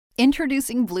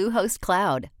Introducing Bluehost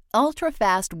Cloud,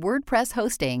 ultra-fast WordPress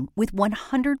hosting with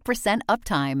 100%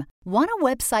 uptime. Want a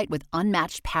website with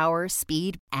unmatched power,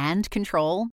 speed, and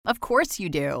control? Of course you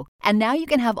do. And now you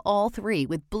can have all three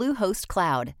with Bluehost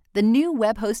Cloud, the new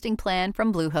web hosting plan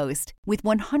from Bluehost. With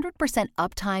 100%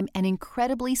 uptime and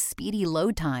incredibly speedy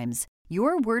load times,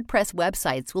 your WordPress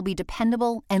websites will be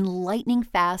dependable and lightning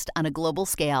fast on a global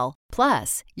scale.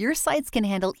 Plus, your sites can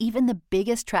handle even the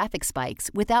biggest traffic spikes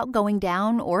without going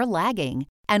down or lagging.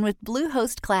 And with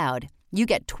Bluehost Cloud, you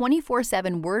get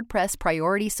 24/7 WordPress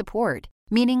priority support,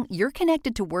 meaning you're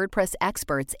connected to WordPress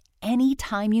experts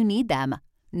anytime you need them.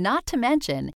 Not to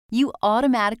mention, you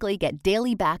automatically get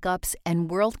daily backups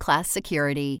and world-class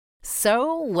security.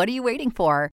 So, what are you waiting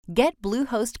for? Get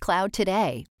Bluehost Cloud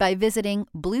today by visiting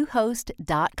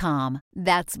Bluehost.com.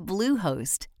 That's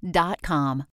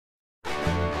Bluehost.com.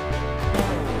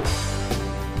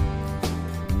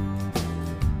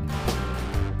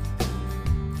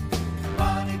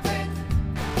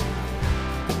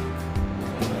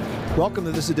 Welcome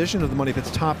to this edition of the Money Pit's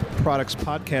Top Products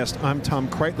Podcast. I'm Tom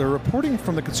Kreitler, reporting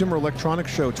from the Consumer Electronics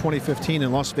Show 2015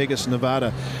 in Las Vegas,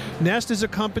 Nevada. Nest is a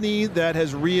company that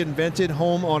has reinvented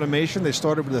home automation. They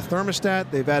started with a thermostat,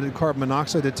 they've added carbon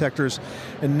monoxide detectors,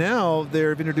 and now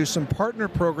they've introduced some partner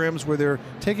programs where they're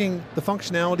taking the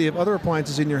functionality of other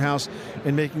appliances in your house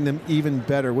and making them even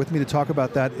better. With me to talk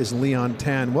about that is Leon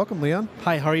Tan. Welcome, Leon.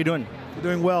 Hi, how are you doing?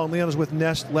 You're doing well. Leon is with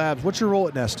Nest Labs. What's your role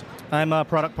at Nest? I'm a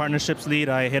product partnerships lead.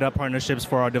 I head up partnerships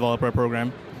for our developer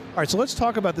program. All right, so let's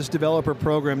talk about this developer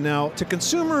program. Now, to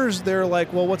consumers, they're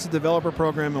like, well, what's a developer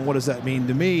program and what does that mean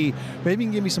to me? Maybe you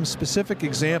can give me some specific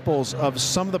examples of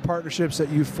some of the partnerships that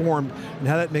you formed and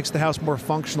how that makes the house more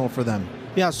functional for them.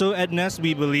 Yeah, so at Nest,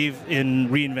 we believe in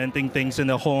reinventing things in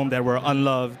the home that were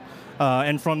unloved.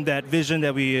 And from that vision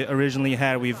that we originally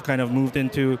had, we've kind of moved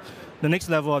into the next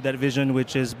level of that vision,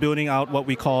 which is building out what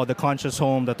we call the conscious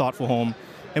home, the thoughtful home.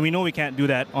 And we know we can't do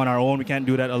that on our own. We can't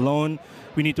do that alone.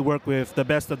 We need to work with the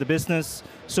best of the business.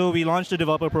 So we launched the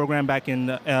developer program back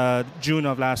in June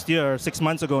of last year, 6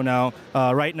 months ago now.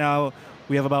 Right now,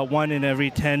 we have about 1 in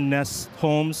every 10 Nest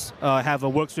homes have a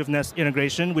Works with Nest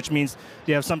integration, which means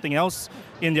they have something else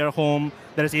in their home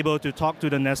that is able to talk to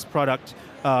the Nest product.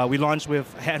 We launched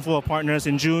with a handful of partners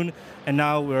in June, and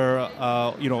now we're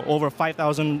over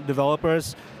 5,000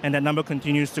 developers, and that number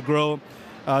continues to grow.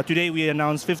 Today we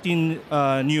announced 15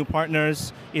 new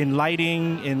partners in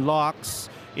lighting, in locks,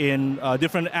 in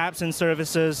different apps and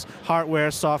services,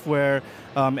 hardware, software,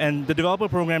 and the developer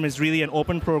program is really an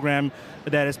open program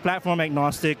that is platform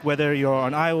agnostic, whether you're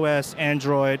on iOS,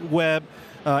 Android, web.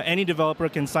 Any developer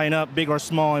can sign up, big or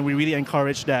small, and we really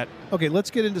encourage that. Okay,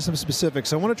 let's get into some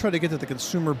specifics. I want to try to get to the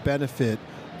consumer benefit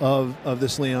of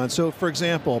this, Leon. So, for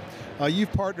example,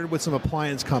 you've partnered with some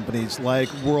appliance companies like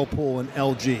Whirlpool and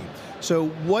LG. So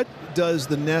what does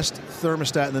the Nest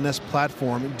thermostat and the Nest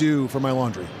platform do for my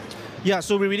laundry? Yeah,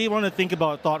 so we really want to think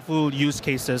about thoughtful use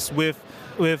cases. With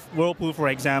Whirlpool, for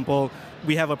example,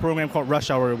 we have a program called Rush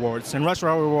Hour Rewards. And Rush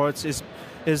Hour Rewards is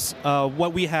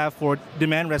what we have for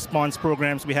demand response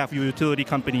programs we have for utility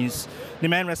companies.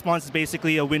 Demand response is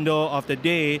basically a window of the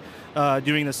day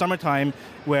during the summertime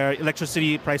where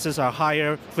electricity prices are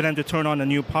higher for them to turn on a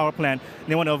new power plant.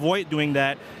 They want to avoid doing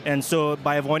that, and so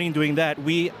by avoiding doing that,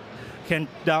 we can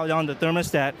dial down the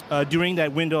thermostat during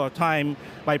that window of time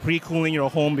by pre-cooling your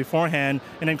home beforehand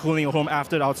and then cooling your home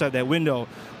after outside that window.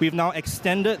 We've now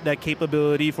extended that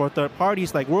capability for third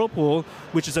parties like Whirlpool,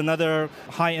 which is another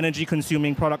high energy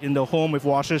consuming product in the home with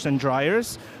washers and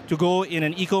dryers, to go in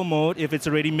an eco mode if it's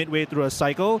already midway through a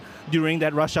cycle during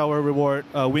that rush hour reward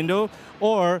window,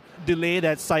 or delay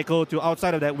that cycle to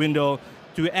outside of that window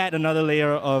to add another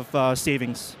layer of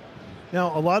savings.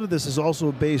 Now, a lot of this is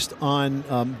also based on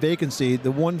vacancy.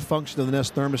 The one function of the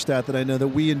Nest thermostat that I know that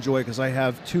we enjoy, because I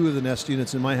have 2 of the Nest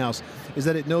units in my house, is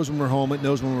that it knows when we're home, it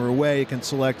knows when we're away, it can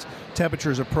select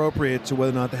temperatures appropriate to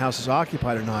whether or not the house is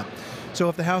occupied or not. So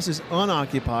if the house is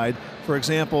unoccupied, for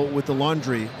example, with the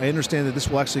laundry, I understand that this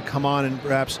will actually come on and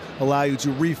perhaps allow you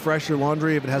to refresh your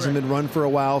laundry if it hasn't been run for a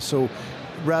while. So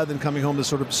rather than coming home to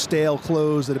sort of stale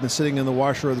clothes that have been sitting in the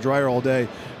washer or the dryer all day,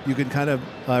 you can kind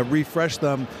of refresh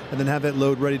them and then have that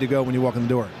load ready to go when you walk in the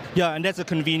door. Yeah, and that's a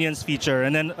convenience feature.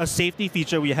 And then a safety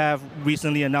feature we have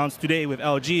recently announced today with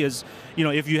LG is,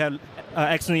 if you have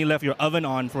accidentally left your oven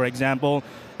on, for example,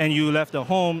 and you left the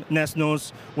home, Nest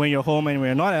knows when you're home and when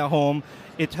you're not at home.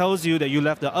 It tells you that you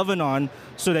left the oven on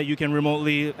so that you can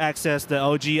remotely access the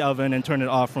LG oven and turn it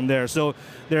off from there. So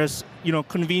there's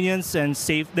convenience and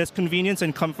there's convenience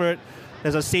and comfort.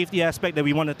 There's a safety aspect that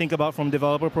we want to think about from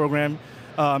developer program.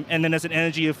 And then there's an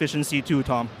energy efficiency too,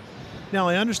 Tom. Now,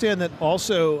 I understand that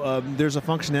also there's a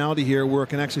functionality here where it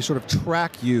can actually sort of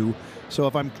track you. So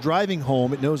if I'm driving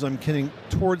home, it knows I'm heading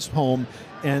towards home,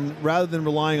 and rather than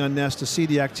relying on Nest to see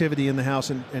the activity in the house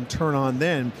and turn on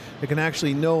then, it can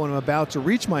actually know when I'm about to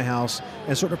reach my house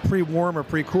and sort of pre-warm or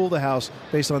pre-cool the house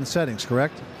based on the settings,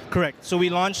 correct? Correct. So we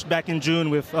launched back in June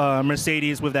with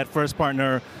Mercedes with that first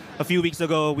partner. A few weeks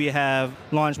ago, we have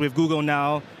launched with Google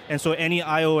Now. And so any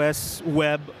iOS,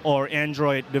 web, or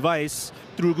Android device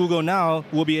through Google Now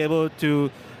will be able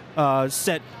to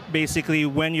set basically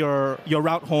when your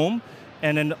route home,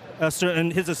 and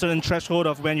then hits a certain threshold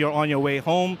of when you're on your way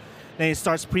home. Then it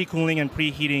starts pre-cooling and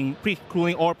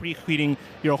preheating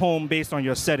your home based on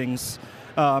your settings.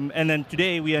 And then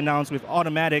today we announced with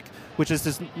Automatic, which is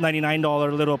this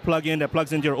 $99 little plug-in that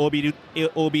plugs into your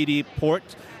OBD port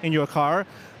in your car.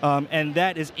 And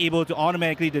that is able to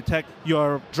automatically detect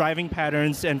your driving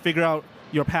patterns and figure out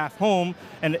your path home.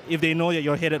 And if they know that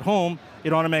you're headed home,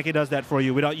 it automatically does that for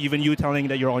you without even you telling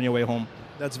that you're on your way home.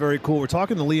 That's very cool. We're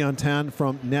talking to Leon Tan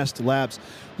from Nest Labs.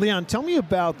 Leon, tell me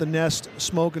about the Nest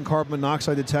smoke and carbon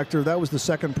monoxide detector. That was the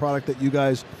second product that you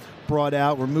guys brought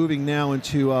out. We're moving now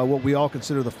into what we all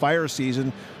consider the fire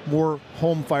season. More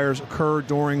home fires occur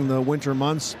during the winter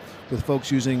months with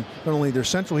folks using not only their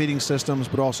central heating systems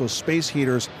but also space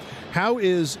heaters. How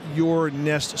is your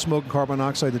Nest smoke and carbon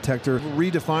monoxide detector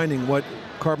redefining what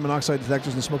carbon monoxide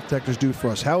detectors and smoke detectors do for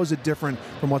us? How is it different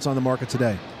from what's on the market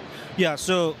today? Yeah,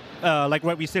 so like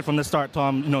what we said from the start,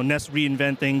 Tom, Nest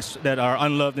reinvent things that are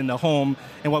unloved in the home,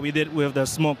 and what we did with the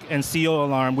smoke and CO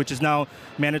alarm, which is now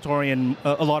mandatory in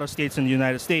a lot of states in the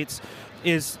United States,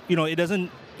 is it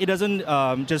doesn't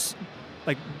just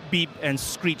like beep and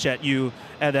screech at you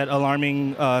at that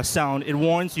alarming sound. It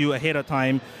warns you ahead of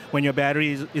time when your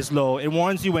battery is low. It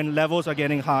warns you when levels are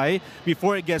getting high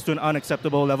before it gets to an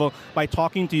unacceptable level by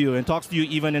talking to you, and talks to you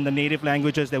even in the native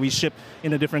languages that we ship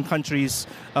in the different countries,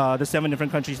 the 7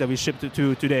 different countries that we ship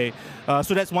to today.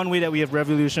 So that's one way that we have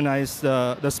revolutionized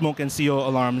the smoke and CO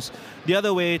alarms. The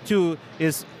other way too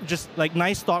is just like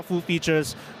nice thoughtful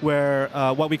features where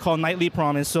what we call nightly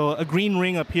promise. So a green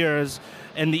ring appears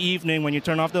in the evening when you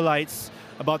turn off the lights,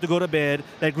 about to go to bed.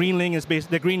 That green ring is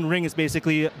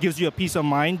basically gives you a peace of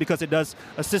mind because it does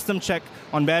a system check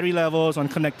on battery levels, on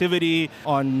connectivity,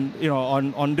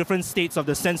 on different states of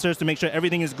the sensors to make sure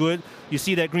everything is good. You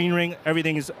see that green ring,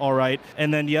 everything is all right.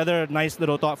 And then the other nice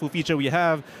little thoughtful feature we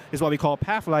have is what we call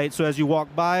path light. So as you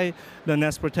walk by the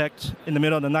Nest Protect in the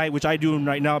middle of the night, which I do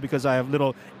right now because I have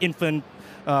little infant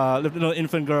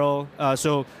girl,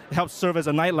 so it helps serve as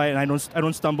a nightlight, and I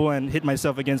don't stumble and hit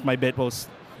myself against my bedpost.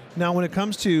 Now, when it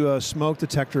comes to smoke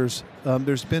detectors,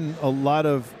 there's been a lot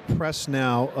of press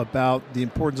now about the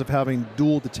importance of having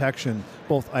dual detection,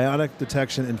 both ionic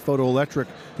detection and photoelectric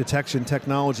detection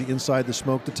technology inside the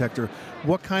smoke detector.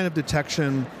 What kind of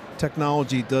detection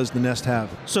technology does the Nest have?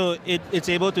 So it's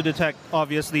able to detect,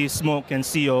 obviously, smoke and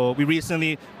CO. We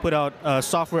recently put out a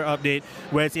software update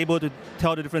where it's able to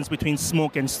tell the difference between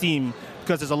smoke and steam,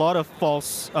 because there's a lot of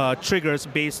false triggers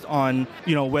based on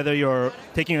whether you're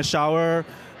taking a shower,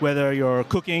 whether you're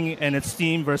cooking, and it's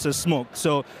steam versus smoke.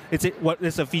 So it's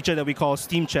a feature that we call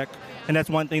Steam Check, and that's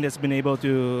one thing that's been able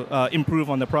to improve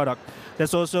on the product.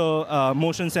 There's also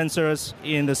motion sensors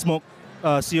in the smoke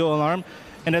CO alarm,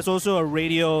 and there's also a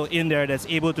radio in there that's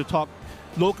able to talk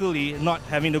locally, not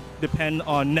having to depend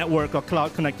on network or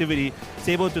cloud connectivity. It's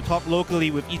able to talk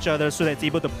locally with each other so that it's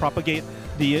able to propagate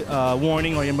the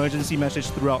warning or emergency message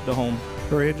throughout the home.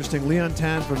 Very interesting. Leon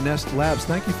Tan from Nest Labs,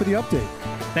 thank you for the update.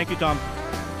 Thank you, Tom.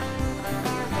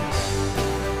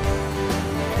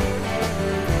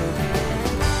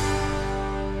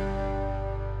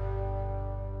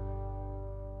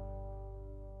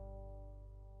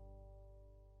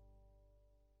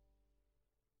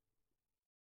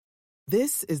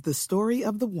 This is the story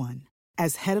of the one.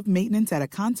 As head of maintenance at a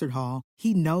concert hall,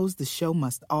 he knows the show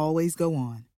must always go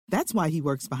on. That's why he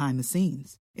works behind the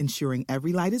scenes, ensuring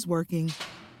every light is working,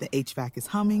 the HVAC is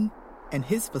humming, and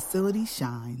his facility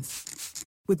shines.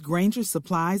 With Grainger's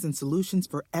supplies and solutions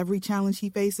for every challenge he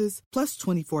faces, plus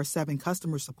 24/7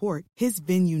 customer support, his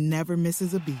venue never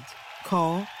misses a beat.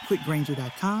 Call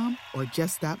quickgrainger.com or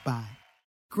just stop by.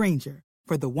 Grainger,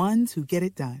 for the ones who get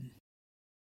it done.